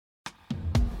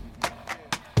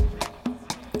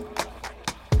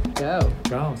Go.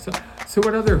 Go. So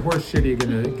what other horse shit are you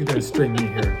gonna string me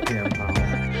here, Pam Powell?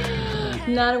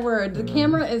 Not a word. The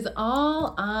camera is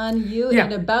all on you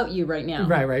and about you right now.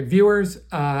 Right. Viewers,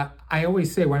 I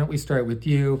always say, why don't we start with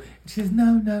you? She says,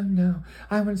 no.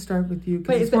 I want to start with you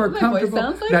because it's more comfortable. Voice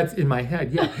sounds like? That's in my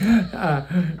head, yeah.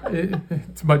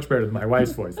 It's much better than my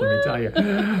wife's voice, let me tell you.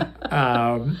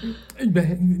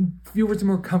 Viewers are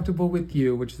more comfortable with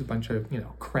you, which is a bunch of,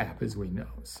 crap, as we know.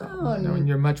 So, and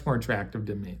you're much more attractive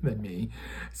than me.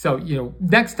 So,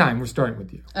 next time we're starting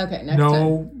with you. Okay, next time.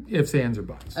 No ifs, ands, or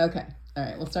buts. Okay. All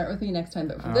right, we'll start with me next time.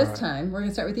 But for this time, we're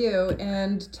going to start with you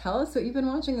and tell us what you've been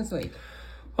watching this week.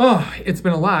 Oh, it's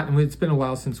been a lot, and it's been a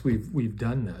while since we've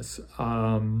done this.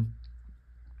 I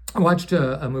watched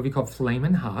a movie called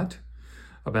FLAMIN HOT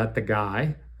about the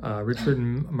guy, Richard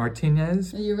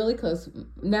Martinez. You're really close.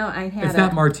 No, I had It's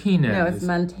not Martinez. No, it's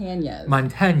Montañez.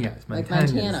 Like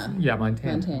Montana. Yeah,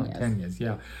 Montañez,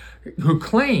 yeah. Who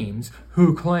claims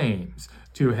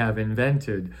to have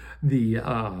invented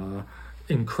the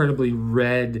incredibly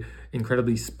red,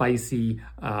 incredibly spicy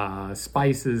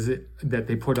spices that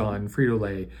they put on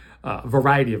Frito-Lay,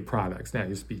 variety of products. Now it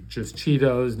used to be just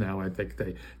Cheetos. Now I think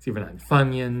it's even on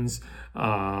Funyuns,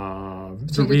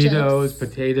 Doritos,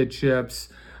 potato chips.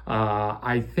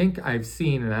 I think I've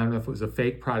seen, and I don't know if it was a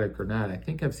fake product or not, I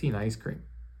think I've seen ice cream.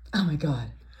 Oh my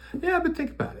God. Yeah, but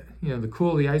think about it.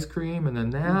 The ice cream, and then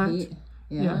that.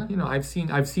 Yeah, I've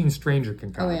seen stranger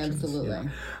concoctions. Oh, absolutely.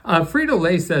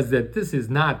 Frito-Lay says that this is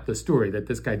not the story, that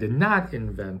this guy did not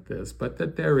invent this, but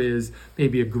that there is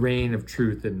maybe a grain of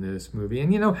truth in this movie.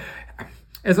 And,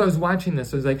 as I was watching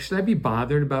this, I was like, should I be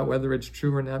bothered about whether it's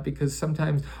true or not? Because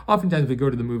oftentimes we go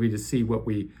to the movie to see what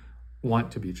we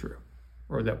want to be true,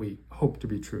 or that we hope to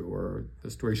be true, or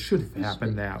the story should have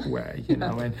happened that way,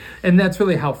 and that's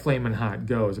really how Flamin' Hot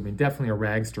goes. I mean, definitely a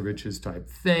rags to riches type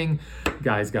thing.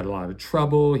 Guy's got a lot of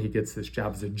trouble. He gets this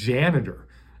job as a janitor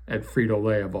at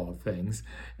Frito-Lay, of all things,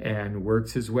 and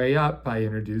works his way up by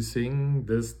introducing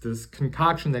this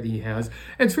concoction that he has.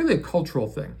 And it's really a cultural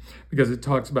thing, because it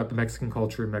talks about the Mexican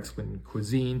culture, Mexican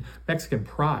cuisine, Mexican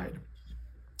pride,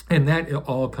 and that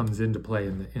all comes into play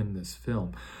in this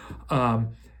film.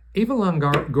 Eva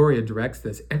Longoria directs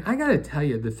this, and I gotta tell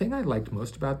you, the thing I liked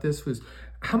most about this was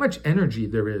how much energy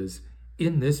there is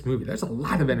in this movie. There's a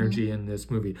lot of energy in this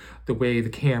movie. The way the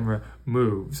camera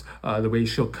moves, the way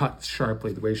she'll cut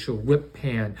sharply, the way she'll whip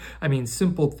pan. I mean,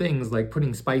 simple things like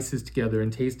putting spices together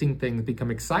and tasting things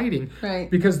become exciting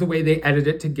because the way they edit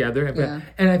it together.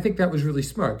 And I think that was really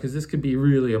smart, because this could be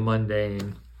really a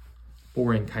mundane,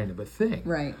 boring kind of a thing.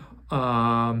 Right.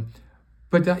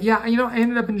 But I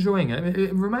ended up enjoying it. I mean,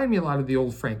 it reminded me a lot of the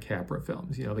old Frank Capra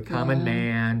films, the common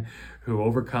man who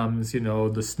overcomes,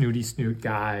 the snooty snoot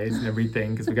guys and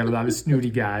everything, because we got a lot of snooty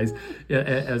guys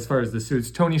as far as the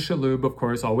suits. Tony Shalhoub, of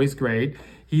course, always great.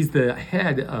 He's the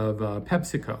head of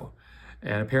PepsiCo.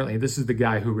 And apparently this is the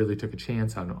guy who really took a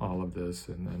chance on all of this.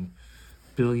 And then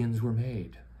billions were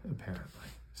made, apparently.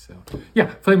 So,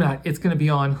 yeah, Flamin' Hot. It's going to be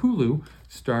on Hulu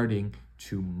starting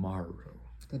tomorrow.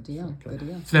 Good deal. Okay. Good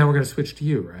deal. So now we're going to switch to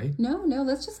you, right? No,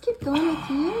 let's just keep going with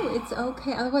you. It's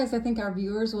okay. Otherwise, I think our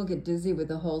viewers will get dizzy with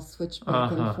the whole switch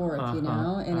back and forth,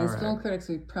 And as film critics,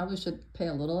 we probably should pay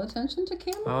a little attention to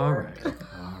camera work.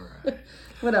 All right.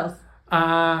 What else?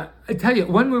 I tell you,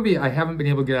 one movie I haven't been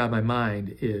able to get out of my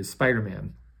mind is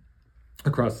Spider-Man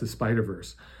Across the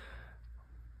Spider-Verse.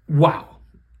 Wow.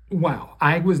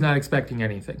 I was not expecting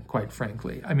anything, quite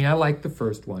frankly. I mean, I liked the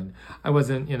first one. I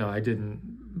wasn't, I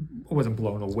wasn't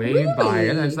blown away by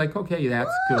it. I was like, okay,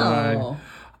 that's good.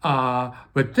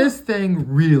 But this thing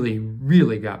really,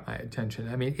 really got my attention.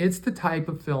 I mean, it's the type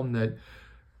of film that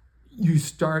you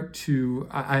start to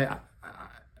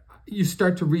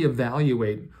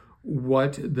reevaluate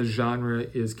what the genre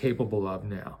is capable of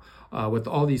now, with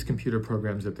all these computer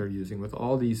programs that they're using, with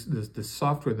all this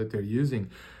software that they're using.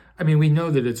 I mean, we know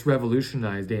that it's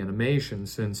revolutionized animation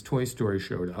since Toy Story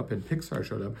showed up and Pixar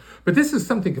showed up, but this is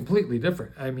something completely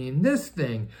different. I mean,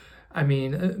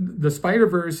 the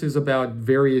Spider-Verse is about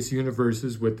various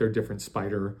universes with their different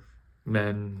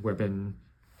Spider-Men, women,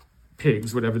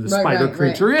 pigs, whatever the spider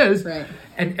creature is. Right.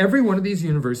 And every one of these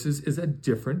universes is a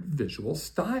different visual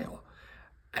style.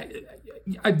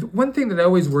 One thing that I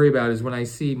always worry about is when I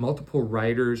see multiple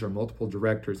writers or multiple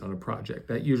directors on a project.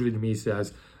 That usually to me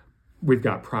says, we've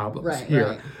got problems here.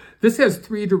 Right. This has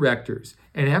 3 directors.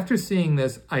 And after seeing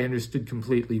this, I understood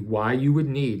completely why you would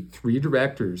need 3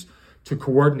 directors to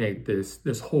coordinate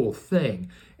this whole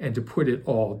thing and to put it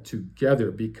all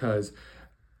together. Because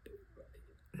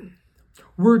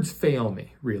Words fail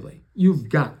me, really. You've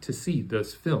got to see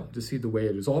this film to see the way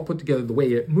it is all put together, the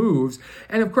way it moves.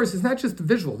 And of course, it's not just the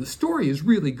visual. The story is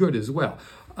really good as well.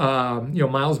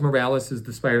 Miles Morales is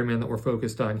the Spider-Man that we're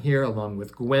focused on here, along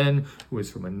with Gwen, who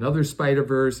is from another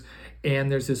Spider-Verse.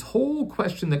 And there's this whole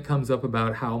question that comes up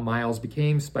about how Miles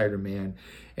became Spider-Man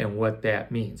and what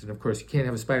that means. And of course, you can't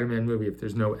have a Spider-Man movie if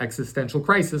there's no existential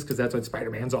crisis, because that's what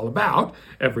Spider-Man's all about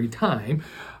every time.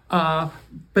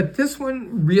 But this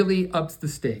one really ups the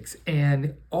stakes,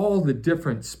 and all the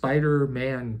different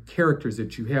Spider-Man characters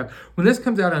that you have. When this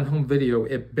comes out on home video,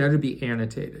 it better be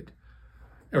annotated,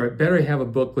 or it better have a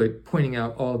booklet pointing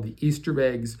out all of the Easter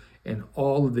eggs and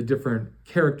all of the different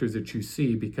characters that you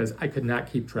see, because I could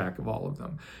not keep track of all of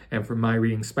them. And from my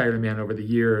reading Spider-Man over the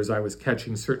years, I was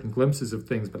catching certain glimpses of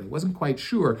things, but I wasn't quite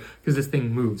sure because this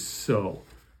thing moves so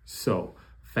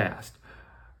fast.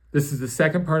 This is the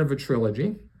second part of a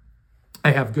trilogy. I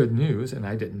have good news, and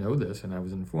I didn't know this, and I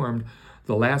was informed.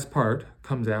 The last part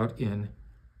comes out in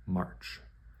March.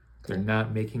 They're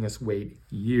not making us wait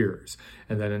years.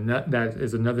 And then that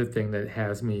is another thing that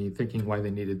has me thinking why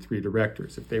they needed 3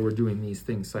 directors. If they were doing these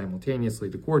things simultaneously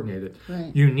to coordinate it,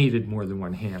 you needed more than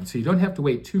one hand. So you don't have to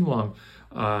wait too long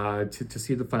to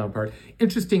see the final part.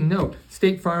 Interesting note,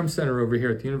 State Farm Center over here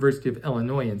at the University of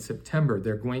Illinois in September,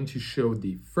 they're going to show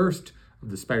the first of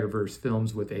the Spider-Verse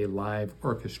films with a live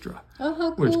orchestra. Oh,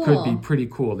 how cool. Which could be pretty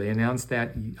cool. They announced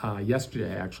that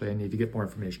yesterday, actually. I need to get more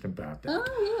information about that.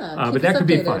 Oh, yeah. But that could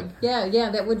be fun. Yeah,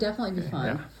 that would definitely be fun.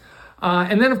 Yeah.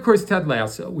 And then, of course, Ted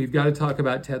Lasso. We've got to talk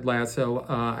about Ted Lasso.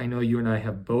 I know you and I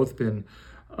have both been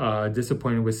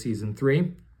disappointed with season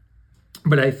 3,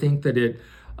 but I think that it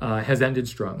has ended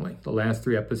strongly. The last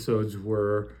 3 episodes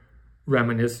were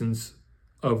reminiscence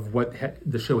of what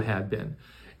the show had been,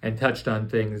 and touched on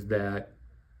things that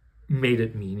made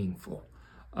it meaningful.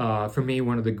 For me,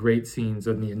 one of the great scenes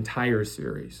of the entire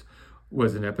series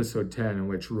was in episode 10, in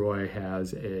which Roy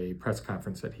has a press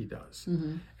conference that he does.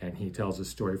 And he tells a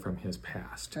story from his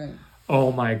past. Right.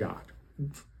 Oh my God.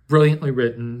 Brilliantly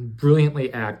written,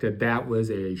 brilliantly acted. That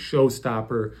was a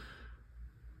showstopper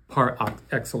par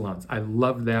excellence. I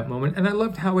loved that moment, and I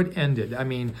loved how it ended. I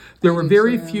mean, there were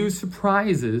very few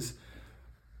surprises,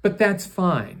 but that's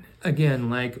fine. Again,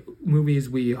 like movies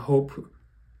we hope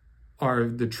are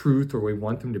the truth, or we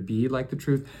want them to be like the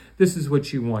truth. This is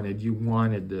what you wanted. You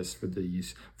wanted this for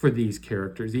these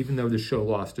characters. Even though the show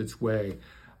lost its way,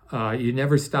 you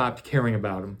never stopped caring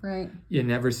about them. Right. You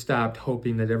never stopped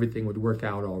hoping that everything would work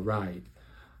out all right.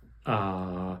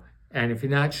 And if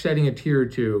you're not shedding a tear or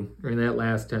two in that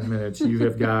last 10 minutes, you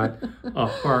have got a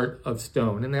heart of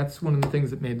stone. And that's one of the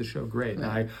things that made the show great.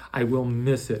 Right. I will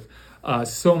miss it.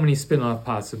 So many spin-off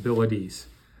possibilities,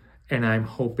 and I'm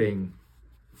hoping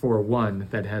for one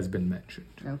that has been mentioned.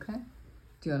 Okay.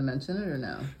 Do you want to mention it or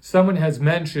no? Someone has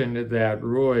mentioned that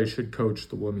Roy should coach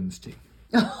the women's team.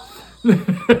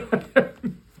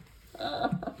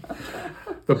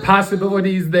 The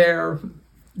possibilities there,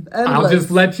 endless. I'll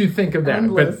just let you think of that,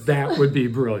 endless. But that would be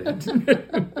brilliant.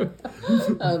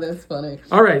 Oh, that's funny.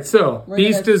 All right, so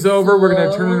Beast is over. We're going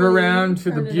to turn it around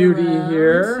to the beauty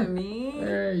here. To me.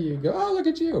 There you go. Oh, look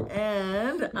at you.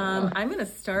 And I'm going to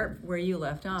start where you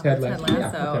left off. Ted Ted Lasso.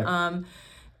 Lasso.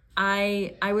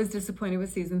 Okay. I was disappointed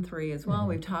with season 3 as well.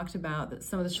 We've talked about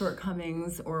some of the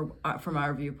shortcomings, or from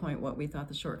our viewpoint, what we thought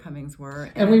the shortcomings were.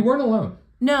 And we weren't alone.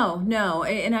 No.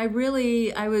 And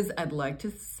I'd like to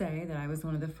say that I was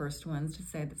one of the first ones to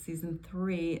say that season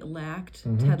 3 lacked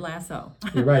Ted Lasso.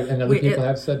 You're right, and other people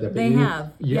have said that. But they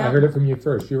have. I heard it from you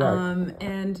first. You're right.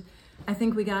 And I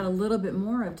think we got a little bit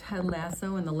more of Ted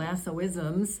Lasso and the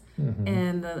Lassoisms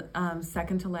in the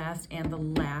second to last and the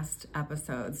last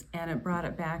episodes. And it brought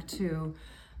it back to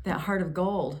that heart of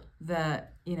gold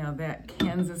that, that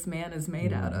Kansas man is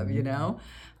made out of,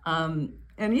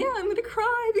 And yeah, I'm going to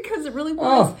cry because it really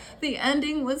was. Oh. The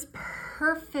ending was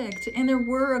perfect. And there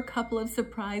were a couple of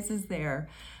surprises there.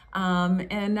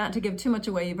 And not to give too much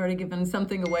away, you've already given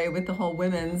something away with the whole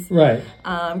women's. Right.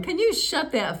 Can you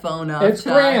shut that phone off, It's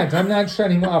Chuck? Grant. I'm not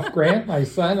shutting off Grant, my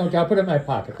son. Okay, I'll put it in my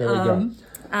pocket. There we go.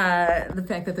 The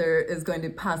fact that there is going to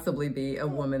possibly be a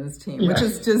women's team, which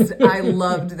is just, I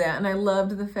loved that. And I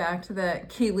loved the fact that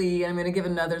Keeley, I'm going to give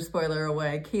another spoiler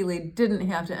away, Keeley didn't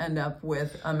have to end up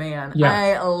with a man. Yeah.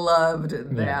 I loved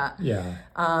that. Yeah.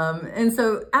 And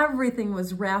so everything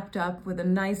was wrapped up with a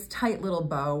nice tight little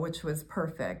bow, which was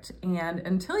perfect. And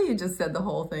until you just said the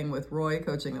whole thing with Roy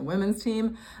coaching the women's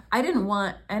team, I didn't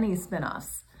want any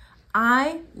spinoffs.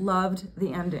 I loved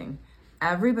the ending.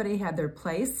 Everybody had their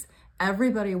place.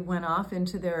 Everybody went off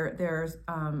into their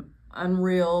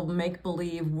unreal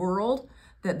make-believe world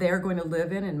that they're going to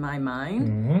live in my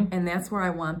mind, and that's where I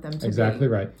want them to be. Exactly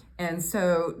right. And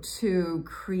so to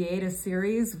create a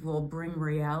series will bring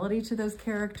reality to those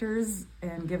characters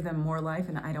and give them more life,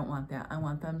 and I don't want that. I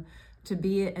want them to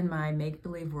be in my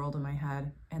make-believe world in my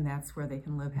head, and that's where they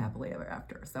can live happily ever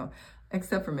after. So,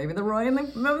 except for maybe the Roy and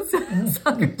the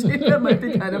soccer team, that might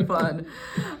be kind of fun.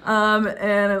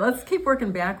 And let's keep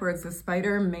working backwards. The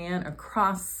Spider-Man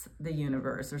Across the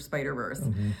Universe, or Spider-Verse.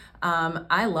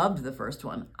 I loved the first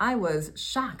one. I was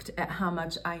shocked at how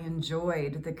much I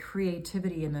enjoyed the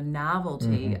creativity and the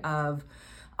novelty of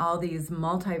all these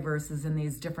multiverses and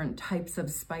these different types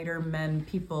of Spider-Men,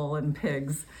 people, and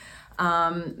pigs.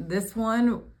 This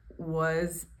one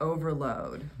was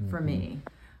overload for me.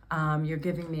 You're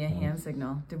giving me a hand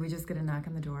signal. Did we just get a knock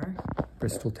on the door?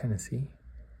 Bristol, Tennessee.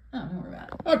 Oh, no, we're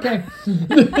not. Okay.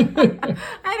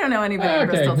 I don't know anybody in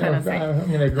Bristol, Tennessee. I'm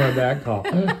going to ignore that call.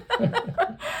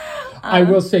 I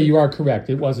will say you are correct.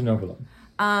 It was an overload.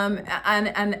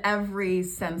 And every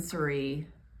sensory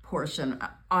portion,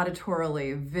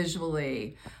 auditorily,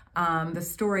 visually. The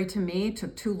story to me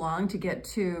took too long to get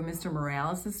to Mr.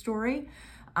 Morales' story.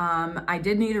 I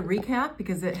did need a recap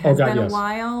because it has been a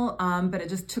while, but it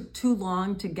just took too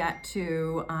long to get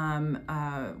to,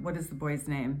 what is the boy's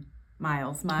name?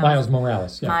 Miles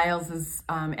Morales. Yeah. Miles'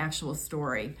 actual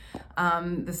story.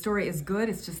 The story is good.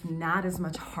 It's just not as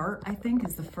much heart, I think,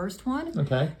 as the first one.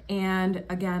 Okay. And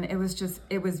again, it was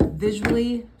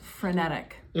visually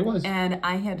frenetic. It was. And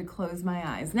I had to close my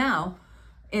eyes. Now,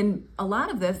 in a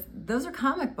lot of this, those are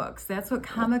comic books. That's what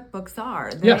comic books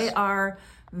are. They are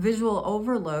visual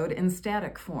overload in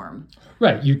static form.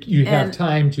 Right. You have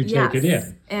time to take it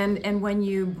in. And when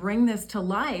you bring this to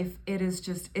life,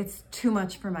 it's too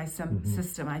much for my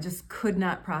system. I just could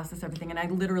not process everything. And I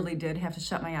literally did have to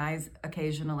shut my eyes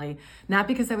occasionally. Not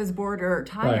because I was bored or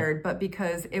tired, but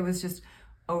because it was just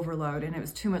overload and it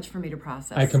was too much for me to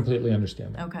process. I completely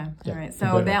understand that. Okay. All right.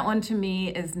 So that one to me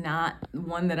is not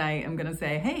one that I am going to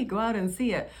say, hey, go out and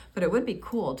see it. But it would be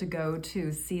cool to go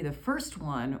to see the first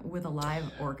one with a live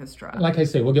orchestra. Like I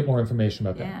say, we'll get more information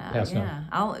about that.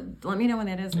 Let me know when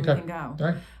that is and we can go. All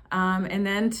right. And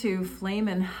then to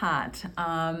FLAMIN HOT.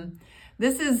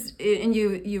 This is, and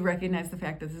you recognize the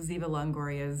fact that this is Eva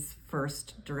Longoria's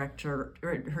first her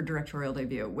directorial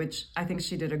debut, which I think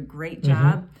she did a great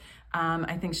job.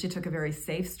 I think she took a very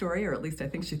safe story, or at least I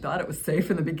think she thought it was safe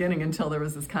in the beginning until there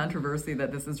was this controversy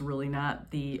that this is really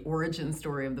not the origin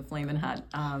story of the FLAMIN HOT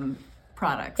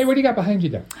products. Hey, what do you got behind you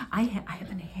there? I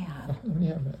happen to have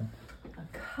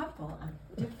a couple of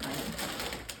different...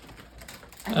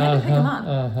 I had to pick them up.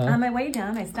 On my way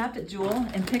down, I stopped at Jewel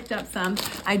and picked up some.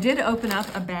 I did open up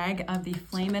a bag of the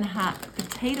FLAMIN HOT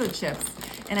potato chips,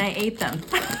 and I ate them.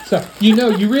 So,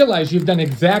 you realize you've done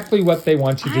exactly what they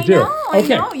want you to do. I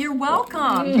know. You're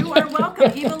welcome. You are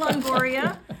welcome. Eva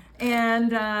Longoria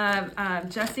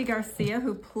and Jesse Garcia,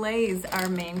 who plays our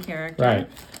main character. Right.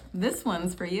 This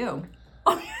one's for you.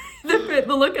 The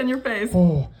look on your face.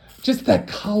 Oh, just that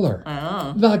color.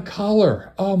 Oh. The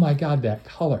color. Oh, my God, that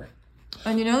color.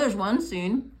 And there's one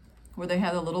scene where they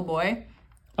have a little boy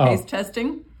taste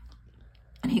testing,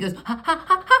 and he goes, ha, ha, ha,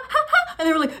 ha, ha, ha. And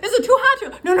they were like, is it too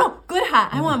hot? No, good hot.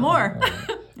 I want more.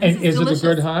 And is it a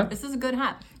good hot? This is a good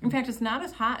hot. In fact, it's not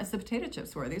as hot as the potato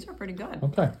chips were. These are pretty good.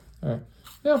 Okay. All right.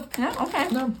 Yeah. Yeah, okay.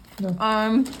 No.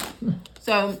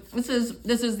 So this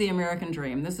is the American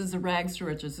dream. This is the rags to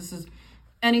riches. This is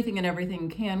anything and everything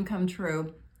can come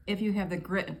true if you have the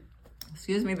grit.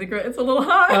 Excuse me, the grit. It's a little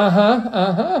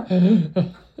hot.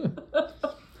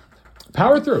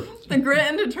 Power through. The grit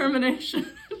and determination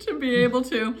to be able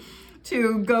to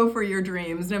go for your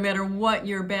dreams, no matter what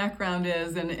your background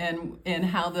is and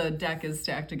how the deck is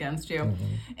stacked against you.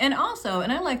 And also,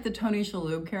 and I like the Tony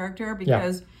Shalhoub character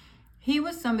because he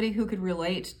was somebody who could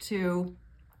relate to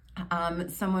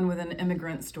someone with an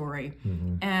immigrant story.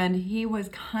 And he was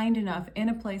kind enough, in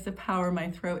a place of power,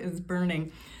 my throat is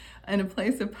burning, in a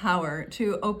place of power,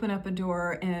 to open up a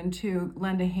door and to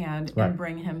lend a hand and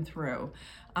bring him through.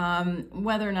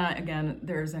 Whether or not, again,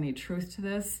 there's any truth to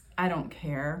this, I don't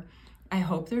care. I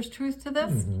hope there's truth to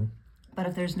this. But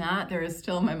if there's not, there is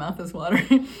still, my mouth is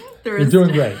watering. You're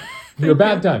doing great. You're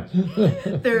about done.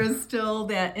 There is still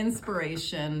that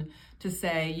inspiration to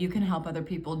say you can help other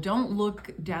people. Don't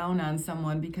look down on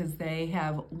someone because they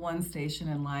have one station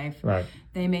in life. Right.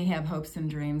 They may have hopes and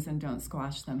dreams, and don't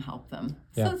squash them, help them.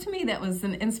 So to me, that was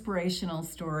an inspirational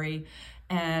story.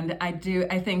 And I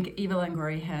think Eva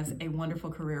Longoria has a wonderful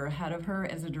career ahead of her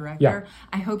as a director.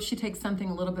 I hope she takes something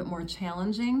a little bit more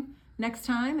challenging next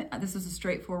time. This is a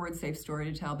straightforward, safe story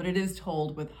to tell, but it is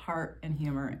told with heart and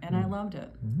humor, and I loved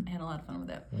it. I had a lot of fun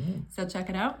with it. So check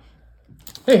it out.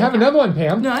 Hey, have another one,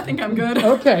 Pam. No, I think I'm good.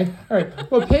 Okay. All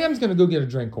right. Well, Pam's going to go get a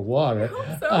drink of water.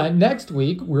 So. Next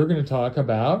week, we're going to talk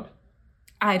about...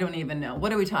 I don't even know.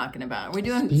 What are we talking about? Are we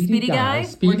doing Speedy Guy?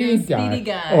 Speedy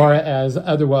Guy. Or as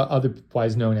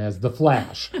otherwise known as The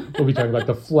Flash. We'll be talking about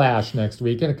The Flash next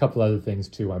week and a couple other things,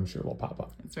 too, I'm sure will pop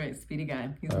up. That's right. Speedy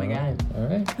Guy. He's my guy. All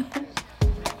right.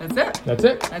 That's it. That's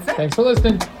it. That's it. Thanks for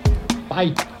listening.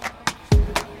 Bye.